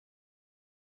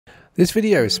This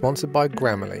video is sponsored by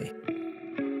Grammarly.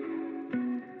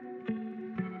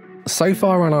 So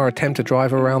far on our attempt to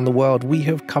drive around the world, we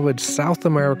have covered South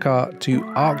America to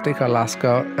Arctic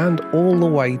Alaska and all the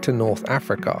way to North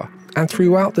Africa. And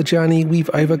throughout the journey, we've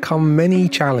overcome many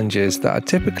challenges that are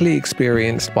typically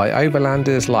experienced by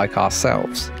overlanders like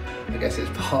ourselves. I guess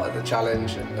it's part of the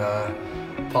challenge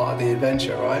and part of the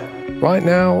adventure, right? Right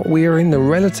now, we are in the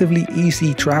relatively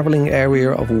easy traveling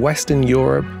area of Western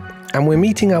Europe, and we're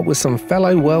meeting up with some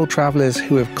fellow world travelers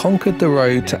who have conquered the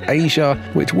road to Asia,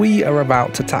 which we are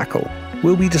about to tackle.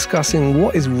 We'll be discussing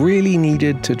what is really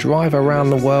needed to drive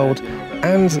around the world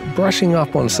and brushing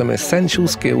up on some essential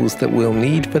skills that we'll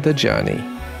need for the journey.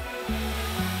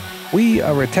 We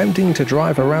are attempting to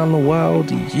drive around the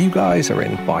world. You guys are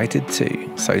invited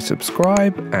too, so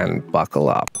subscribe and buckle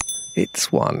up. It's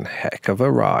one heck of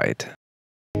a ride.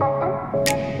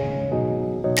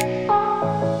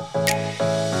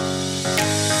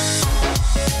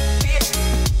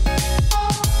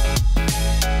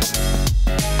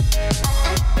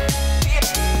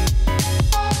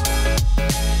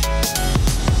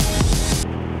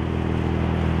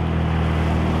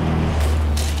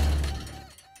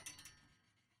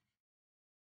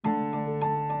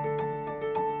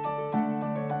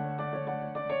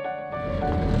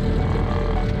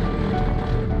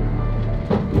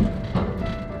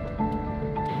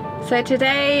 So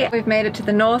today we've made it to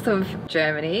the north of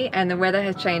Germany and the weather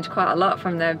has changed quite a lot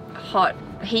from the hot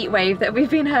heat wave that we've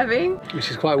been having. Which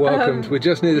is quite welcomed. We're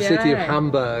just near the city of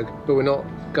Hamburg, but we're not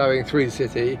going through the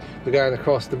city. We're going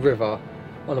across the river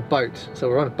on a boat. So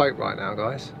we're on a boat right now,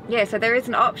 guys. Yeah, so there is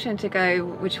an option to go,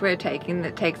 which we're taking,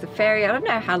 that takes a ferry. I don't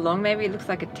know how long, maybe it looks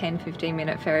like a 10-15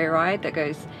 minute ferry ride that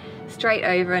goes straight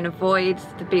over and avoids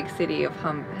the big city of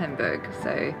Hamburg.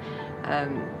 So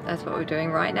that's what we're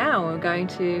doing right now. We're going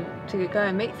to go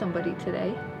and meet somebody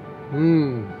today.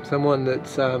 Someone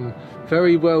that's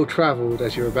very well travelled,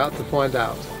 as you're about to find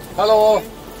out. Hallo,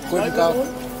 guten Tag.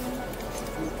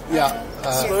 Ja.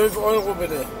 12 Euro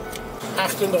bitte.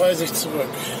 38 zurück.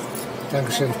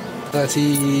 Dankeschön.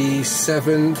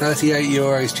 38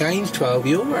 euros change, 12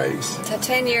 euros. So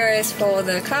 10 euros for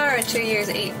the car and 2 euros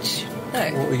each. No.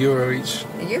 What, a euro each?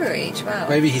 A euro each, wow.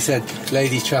 Maybe he said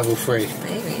ladies travel free.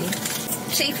 Maybe.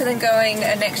 Cheaper than going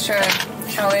an extra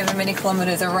however many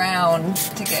kilometres around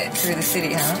to get through the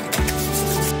city, huh?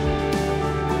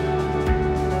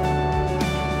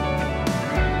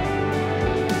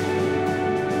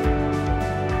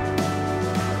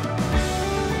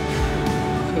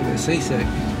 A bit seasick.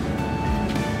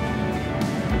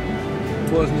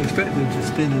 Wasn't expecting to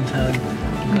spin in time.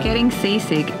 I'm getting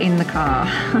seasick in the car.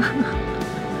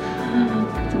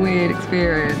 It's a weird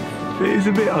experience. It is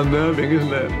a bit unnerving,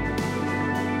 isn't it?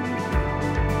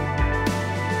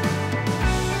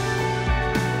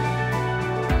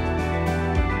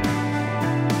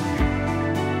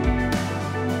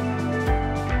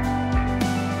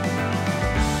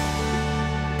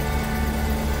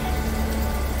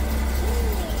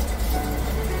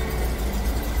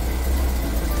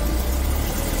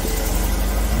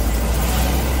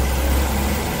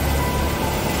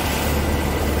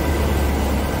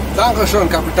 Dankeschön,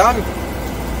 Kapitän.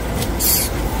 See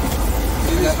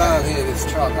that van here, this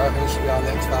truck, I reckon this should be our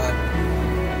next van.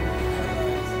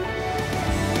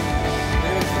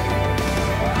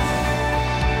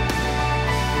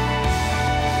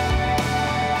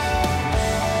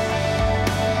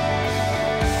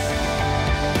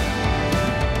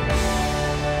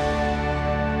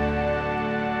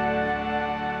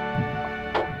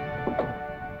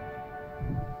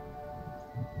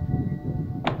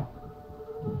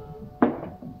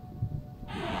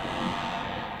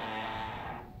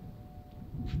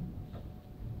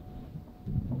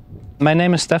 My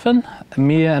name is Stefan.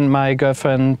 Me and my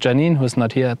girlfriend Janine, who's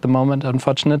not here at the moment,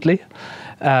 unfortunately,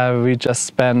 we just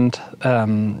spent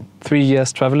 3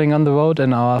 years traveling on the road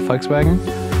in our Volkswagen.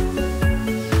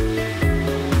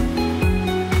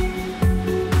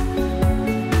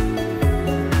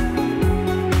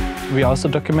 We also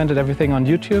documented everything on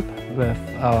YouTube with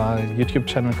our YouTube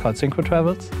channel called Synchro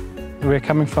Travels. We're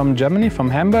coming from Germany, from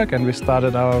Hamburg, and we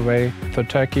started our way through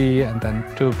Turkey and then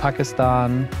to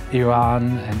Pakistan,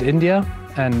 Iran and India.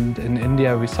 And in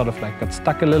India we sort of like got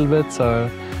stuck a little bit, so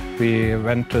we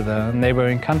went to the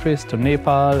neighboring countries, to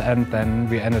Nepal, and then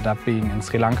we ended up being in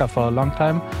Sri Lanka for a long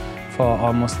time, for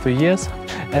almost 3 years.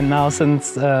 And now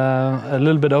since a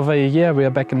little bit over a year we are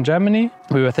back in Germany.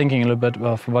 We were thinking a little bit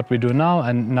of what we do now,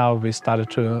 and now we started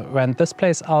to rent this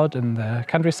place out in the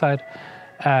countryside.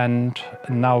 And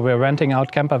now we're renting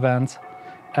out camper vans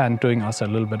and doing also a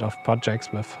little bit of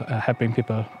projects with helping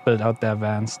people build out their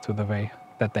vans to the way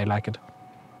that they like it.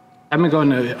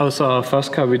 Also our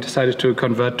first car, we decided to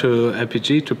convert to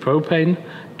LPG, to propane,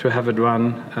 to have it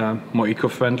run more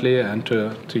eco-friendly and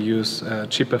to use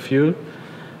cheaper fuel.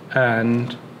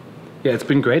 And yeah, it's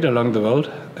been great along the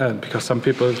road because some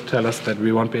people tell us that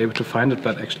we won't be able to find it,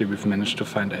 but actually we've managed to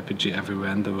find LPG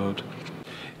everywhere in the road.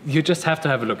 You just have to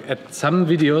have a look at some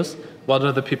videos. What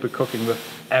are the people cooking with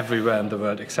everywhere in the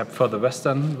world, except for the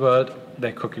Western world?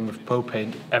 They're cooking with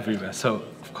propane everywhere. So,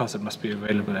 of course, it must be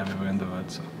available everywhere in the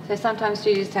world. So sometimes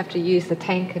you just have to use the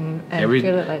tank and fill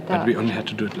it like that? But we only had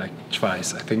to do it like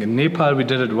twice. I think in Nepal we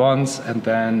did it once, and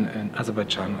then in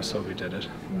Azerbaijan or so we did it.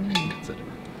 That's it.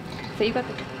 So you got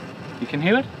the... You can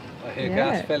hear it? I hear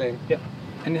gas filling. Yeah.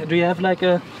 And do you have like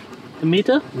a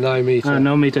meter? No meter.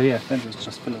 No meter, yeah. Then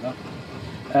just fill it up.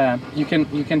 You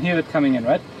can hear it coming in,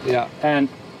 right? Yeah. And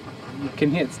you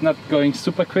can hear it's not going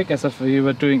super quick as if you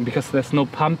were doing, because there's no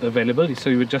pump available, so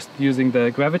you were just using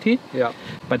the gravity. Yeah.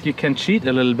 But you can cheat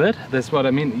a little bit. That's what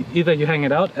I mean. Either you hang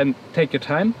it out and take your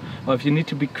time, or if you need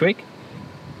to be quick.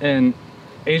 In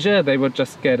Asia, they would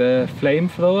just get a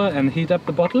flamethrower and heat up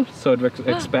the bottle so it would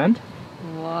expand.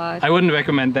 What? I wouldn't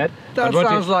recommend that. That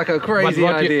sounds like a crazy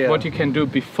idea. What you can do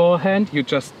beforehand, you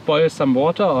just boil some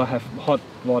water or have hot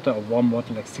water or warm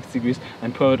water, like 6 degrees,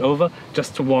 and pour it over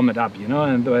just to warm it up, you know.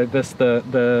 And this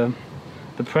the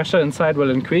pressure inside will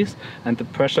increase, and the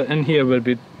pressure in here will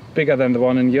be bigger than the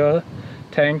one in your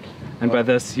tank. And by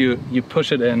this, you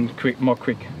push it in more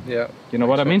quick. Yeah. You know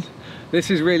what I mean?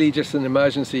 This is really just an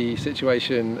emergency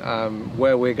situation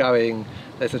where we're going.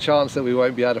 There's a chance that we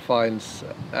won't be able to find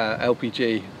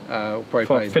LPG,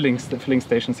 propane. For filling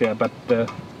stations, yeah, but the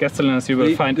gas cylinders you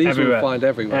will find everywhere. These will find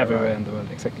everywhere. Everywhere right? in the world,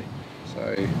 exactly.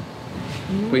 So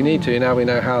we need to, now we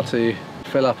know how to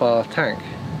fill up our tank.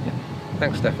 Yeah.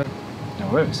 Thanks, Stefan.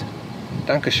 No worries.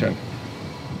 Dankeschön.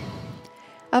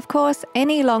 Of course,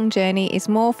 any long journey is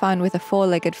more fun with a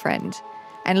four-legged friend.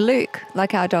 And Luke,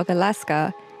 like our dog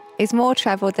Alaska, is more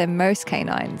travelled than most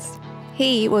canines.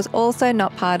 He was also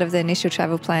not part of the initial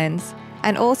travel plans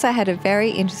and also had a very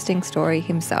interesting story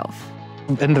himself.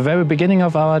 In the very beginning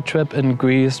of our trip in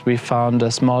Greece, we found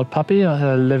a small puppy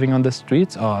living on the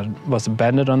streets, or was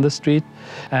abandoned on the street,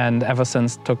 and ever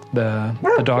since took the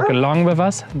dog along with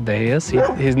us. There he is.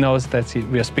 He knows that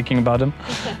we are speaking about him.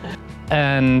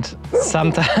 And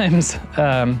sometimes,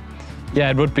 yeah,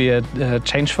 it would be a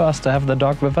change for us to have the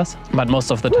dog with us. But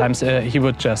most of the times he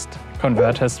would just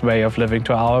convert his way of living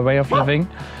to our way of living.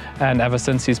 And ever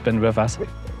since he's been with us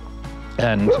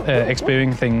and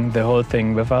experiencing the whole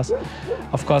thing with us.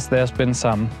 Of course, there's been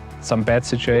some bad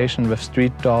situation with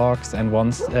street dogs, and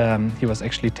once he was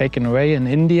actually taken away in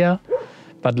India.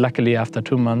 But luckily, after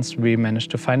 2 months, we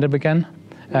managed to find him again.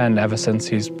 And ever since,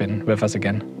 he's been with us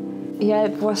again. Yeah,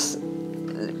 it was...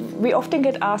 We often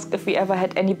get asked if we ever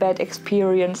had any bad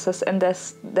experiences, and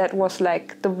that was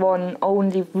like the one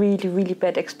only really, really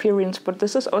bad experience. But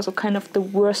this is also kind of the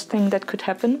worst thing that could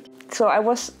happen. So I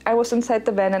was inside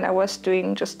the van and I was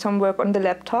doing just some work on the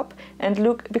laptop. And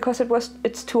Luke, because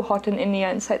it's too hot in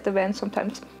India inside the van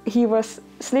sometimes, he was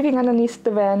sleeping underneath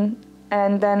the van.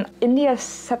 And then India is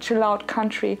such a loud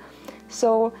country,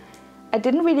 so I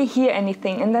didn't really hear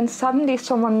anything, and then suddenly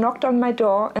someone knocked on my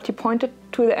door and he pointed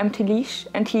to the empty leash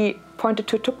and he pointed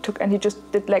to a tuk-tuk and he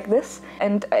just did like this,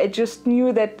 and I just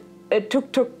knew that a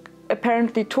tuk-tuk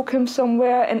apparently took him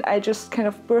somewhere, and I just kind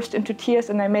of burst into tears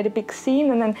and I made a big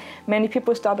scene, and then many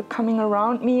people started coming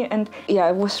around me, and yeah,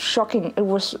 it was shocking.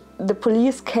 The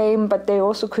police came, but they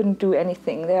also couldn't do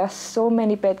anything. There are so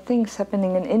many bad things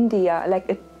happening in India, like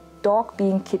a dog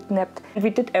being kidnapped. We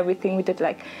did everything. We did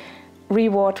like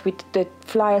reward, we did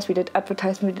flyers, we did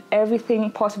advertisement, we did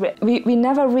everything possible. We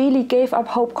never really gave up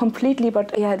hope completely,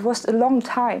 but yeah, it was a long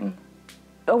time.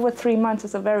 Over 3 months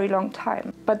is a very long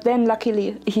time. But then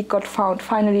luckily he got found.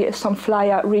 Finally some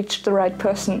flyer reached the right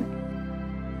person.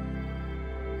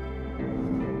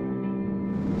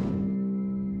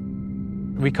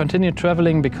 We continued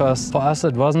traveling because for us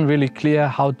it wasn't really clear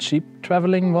how cheap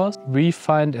traveling was. We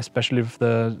find, especially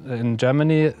in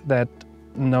Germany, that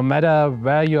no matter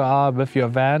where you are with your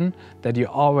van, that you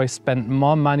always spend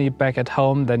more money back at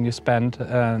home than you spend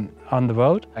on the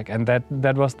road. And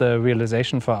that was the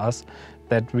realization for us,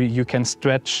 that you can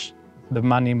stretch the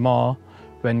money more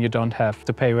when you don't have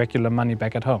to pay regular money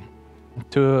back at home.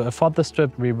 To afford this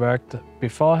trip, we worked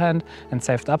beforehand and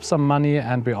saved up some money,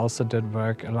 and we also did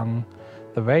work along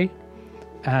the way.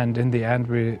 And in the end,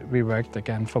 we worked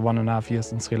again for 1.5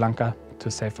 years in Sri Lanka to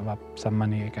save up some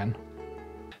money again.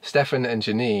 Stefan and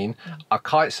Janine are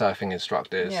kite surfing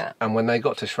instructors, and when they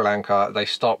got to Sri Lanka, they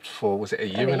stopped for, was it a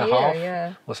year and a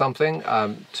half or something,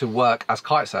 to work as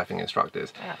kite surfing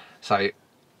instructors. So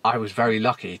I was very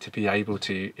lucky to be able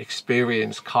to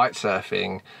experience kite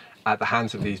surfing at the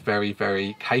hands of these very,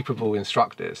 very capable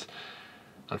instructors.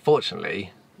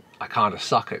 Unfortunately, I kind of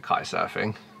suck at kite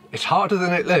surfing. It's harder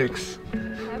than it looks.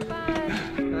 Bye-bye.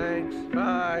 Thanks,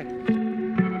 bye.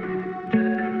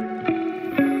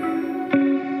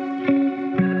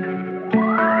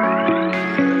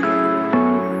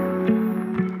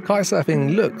 Kite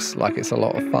surfing looks like it's a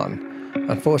lot of fun.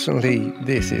 Unfortunately,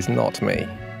 this is not me.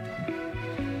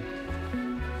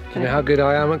 Do you know how good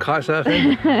I am at kite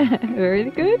surfing? Really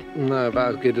good? No,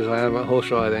 about as good as I am at horse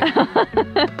riding. I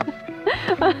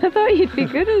thought you'd be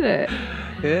good at it.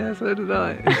 Yeah, so did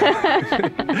I.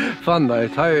 Fun though,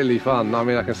 totally fun. I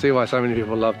mean, I can see why so many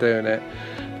people love doing it.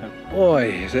 But boy,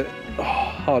 is it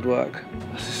hard work.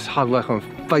 It's just hard work on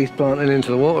face planting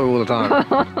into the water all the time.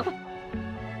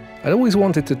 I'd always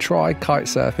wanted to try kite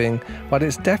surfing, but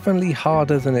it's definitely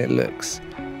harder than it looks.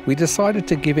 We decided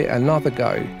to give it another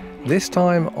go, this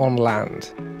time on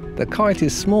land. The kite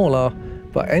is smaller,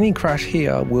 but any crash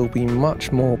here will be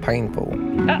much more painful.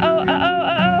 Uh-oh, uh-oh,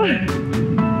 uh-oh.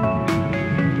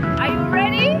 Are you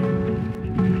ready?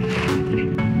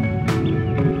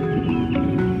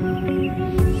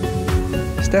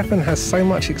 Stefan has so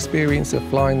much experience of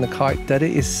flying the kite that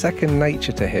it is second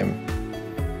nature to him.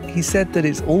 He said that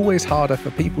it's always harder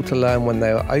for people to learn when they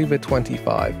are over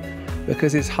 25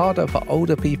 because it's harder for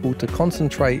older people to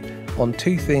concentrate on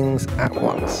two things at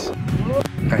once,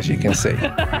 as you can see.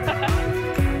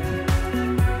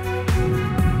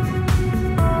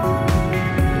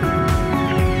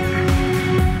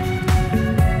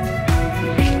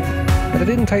 But it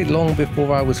didn't take long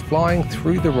before I was flying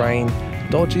through the rain,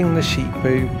 dodging the sheep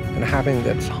poo and having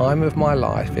the time of my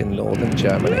life in northern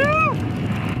Germany.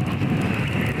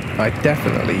 I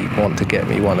definitely want to get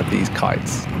me one of these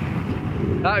kites.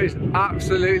 That is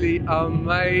absolutely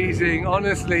amazing.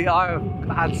 Honestly, I have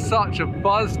had such a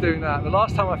buzz doing that. The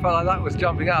last time I felt like that was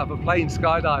jumping out of a plane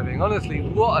skydiving. Honestly,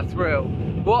 what a thrill.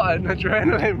 What an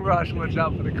adrenaline rush when I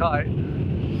jump for the kite.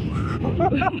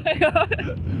 Oh my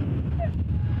God.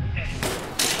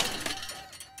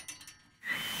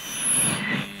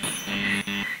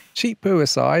 Sheep poo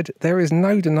aside, there is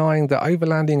no denying that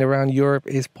overlanding around Europe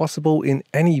is possible in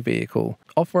any vehicle.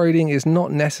 Off-roading is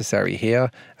not necessary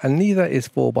here, and neither is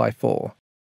 4x4.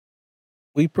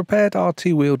 We prepared our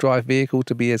two-wheel drive vehicle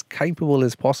to be as capable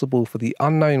as possible for the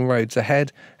unknown roads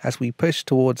ahead as we push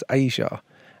towards Asia.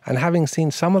 And having seen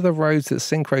some of the roads that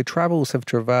Synchro Travels have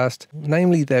traversed,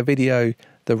 namely their video,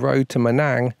 The Road to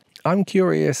Manang, I'm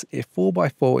curious if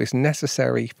 4x4 is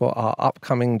necessary for our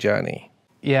upcoming journey.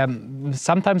 Yeah,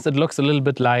 sometimes it looks a little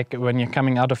bit like when you're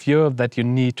coming out of Europe that you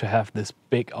need to have this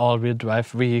big all-wheel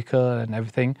drive vehicle and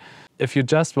everything. If you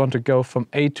just want to go from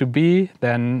A to B,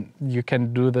 then you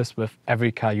can do this with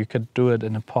every car. You could do it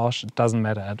in a Porsche, it doesn't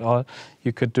matter at all.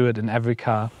 You could do it in every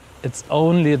car. It's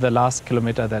only the last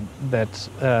kilometer that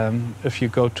if you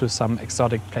go to some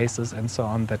exotic places and so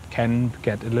on, that can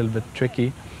get a little bit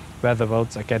tricky, where the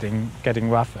roads are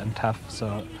getting rough and tough.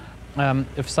 So.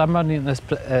 If someone is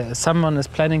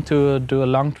planning to do a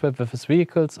long trip with his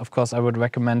vehicles, of course I would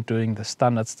recommend doing the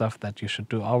standard stuff that you should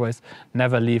do always.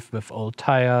 Never leave with old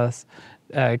tires,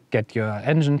 get your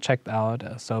engine checked out.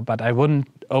 But I wouldn't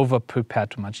over-prepare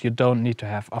too much. You don't need to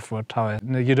have off-road tires.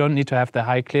 You don't need to have the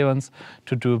high clearance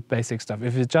to do basic stuff.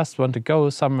 If you just want to go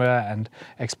somewhere and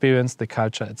experience the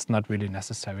culture, it's not really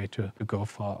necessary to go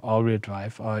for all-wheel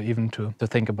drive or even to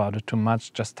think about it too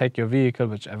much. Just take your vehicle,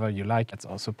 whichever you like. It's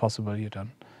also possible. You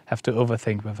don't have to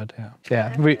overthink with it.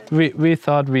 Yeah. We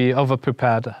thought we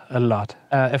over-prepared a lot.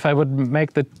 If I would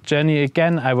make the journey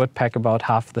again, I would pack about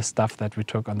half the stuff that we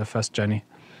took on the first journey.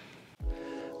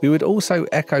 We would also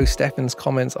echo Stefan's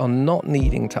comments on not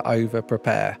needing to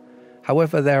over-prepare.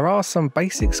 However, there are some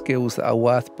basic skills that are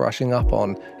worth brushing up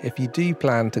on if you do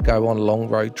plan to go on long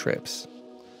road trips.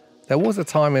 There was a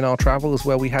time in our travels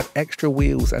where we had extra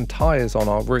wheels and tyres on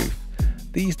our roof.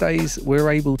 These days,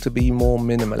 we're able to be more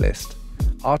minimalist.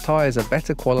 Our tyres are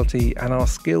better quality and our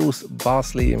skills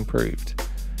vastly improved.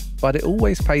 But it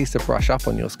always pays to brush up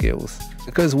on your skills,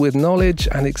 because with knowledge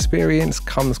and experience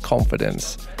comes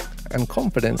confidence. And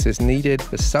confidence is needed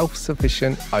for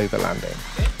self-sufficient overlanding.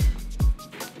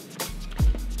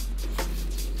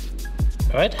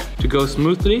 All right, to go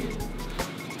smoothly,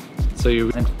 so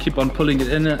you keep on pulling it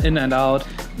in and out.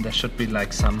 There should be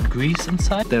like some grease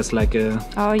inside. There's like a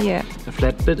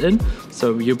flat bit in,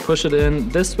 so you push it in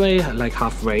this way, like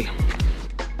halfway.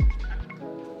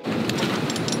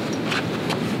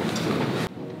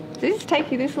 Did this take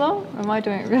you this long? Or am I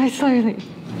doing it really slowly?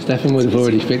 Stefan would have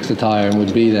already fixed the tyre and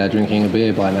would be there drinking a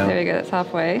beer by now. There we go, that's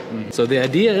halfway. So the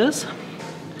idea is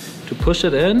to push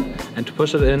it in, and to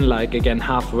push it in like again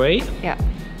halfway. Yeah.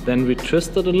 Then we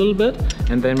twist it a little bit,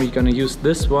 and then we're gonna use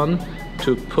this one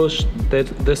to push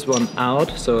this one out,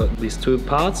 so these two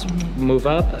parts move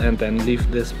up and then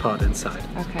leave this part inside.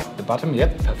 Okay. The bottom,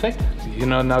 yep, perfect. You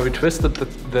know, now we twisted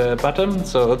the bottom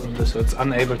so it's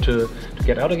unable to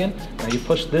get out again. Now you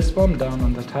push this one down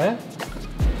on the tire.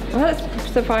 Well,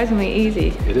 that's surprisingly easy.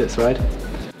 It is, right?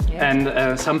 Yeah.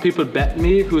 And some people bet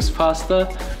me who's faster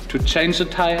to change a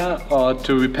tire or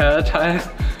to repair a tire.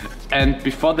 And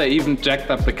before they even jacked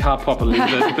up the car properly,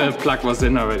 the plug was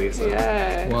in already. So.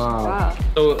 Yeah. Wow.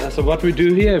 So what we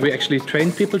do here, we actually train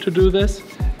people to do this.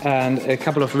 And a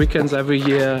couple of weekends every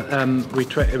year,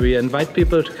 we invite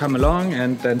people to come along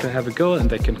and then to have a go. And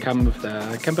they can come with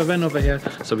their camper van over here,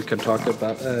 so we can talk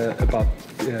about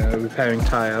repairing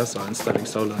tires or installing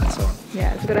solar and so on.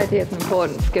 Yeah, it's a good idea. It's an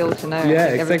important skill to know. Yeah,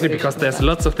 exactly, because there's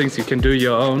lots of things you can do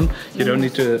your own. You don't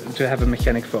need to have a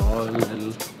mechanic for all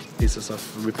little pieces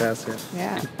of repairs here.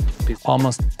 Yeah.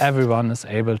 Almost everyone is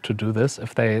able to do this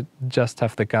if they just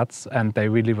have the guts and they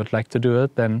really would like to do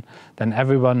it. Then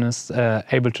everyone is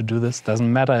able to do this.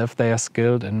 Doesn't matter if they are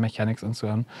skilled in mechanics and so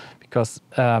on, because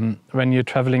when you're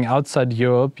traveling outside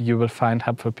Europe, you will find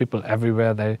helpful people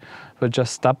everywhere. They will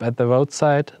just stop at the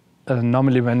roadside.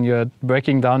 Normally, when you're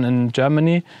breaking down in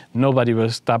Germany, nobody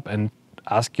will stop and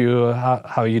ask you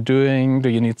how you're doing. Do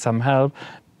you need some help?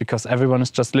 Because everyone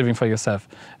is just living for yourself.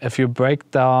 If you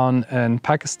break down in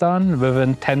Pakistan,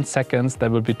 within 10 seconds there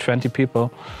will be 20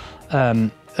 people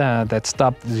that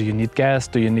stop. Do you need gas?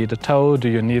 Do you need a tow? Do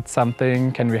you need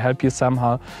something? Can we help you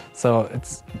somehow? So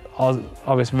it's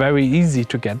always very easy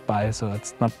to get by. So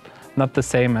it's not the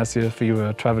same as if you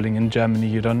were traveling in Germany.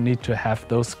 You don't need to have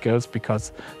those skills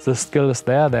because the skill is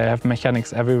there. They have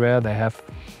mechanics everywhere. They have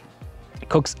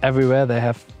cooks everywhere. They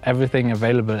have everything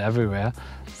available everywhere.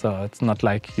 So it's not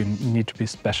like you need to be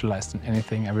specialized in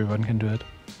anything. Everyone can do it.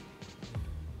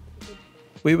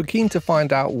 We were keen to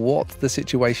find out what the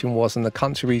situation was in the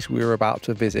countries we were about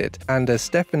to visit. And as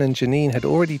Stefan and Janine had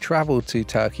already traveled to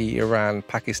Turkey, Iran,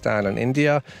 Pakistan and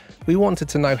India, we wanted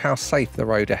to know how safe the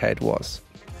road ahead was.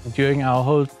 During our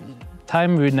whole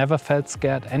time, we never felt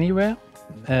scared anywhere.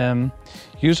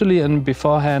 Usually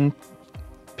beforehand,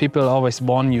 people always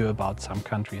warn you about some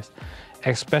countries,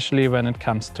 especially when it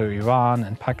comes to Iran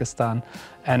and Pakistan.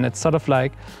 And it's sort of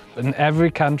like in every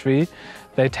country,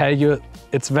 they tell you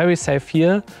it's very safe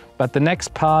here, but the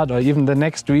next part or even the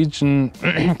next region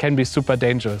can be super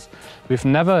dangerous. We've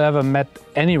never ever met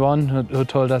anyone who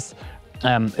told us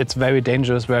it's very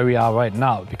dangerous where we are right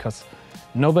now, because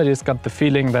nobody's got the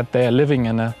feeling that they are living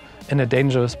in a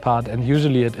dangerous part, and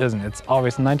usually it isn't. It's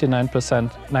always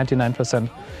 99%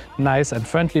 nice and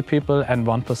friendly people and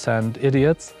 1%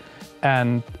 idiots.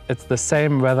 And it's the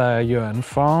same whether you're in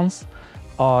France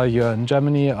or you're in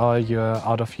Germany or you're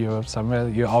out of Europe somewhere.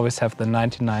 You always have the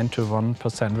 99 to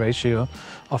 1% ratio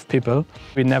of people.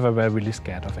 We never were really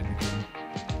scared of anything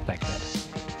like that.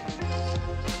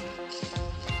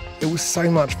 It was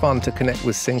so much fun to connect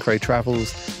with Synchro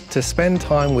Travels, to spend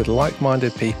time with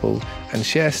like-minded people and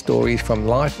share stories from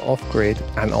life off-grid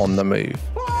and on the move.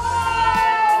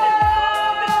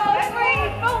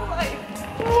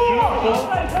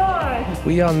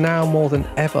 We are now more than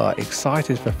ever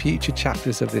excited for future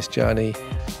chapters of this journey,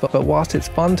 but whilst it's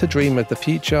fun to dream of the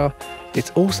future,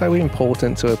 it's also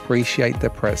important to appreciate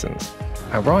the present.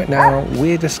 And right now,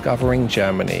 we're discovering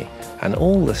Germany and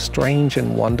all the strange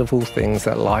and wonderful things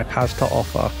that life has to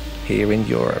offer here in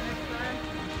Europe.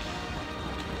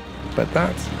 But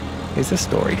that is a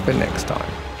story for next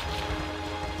time.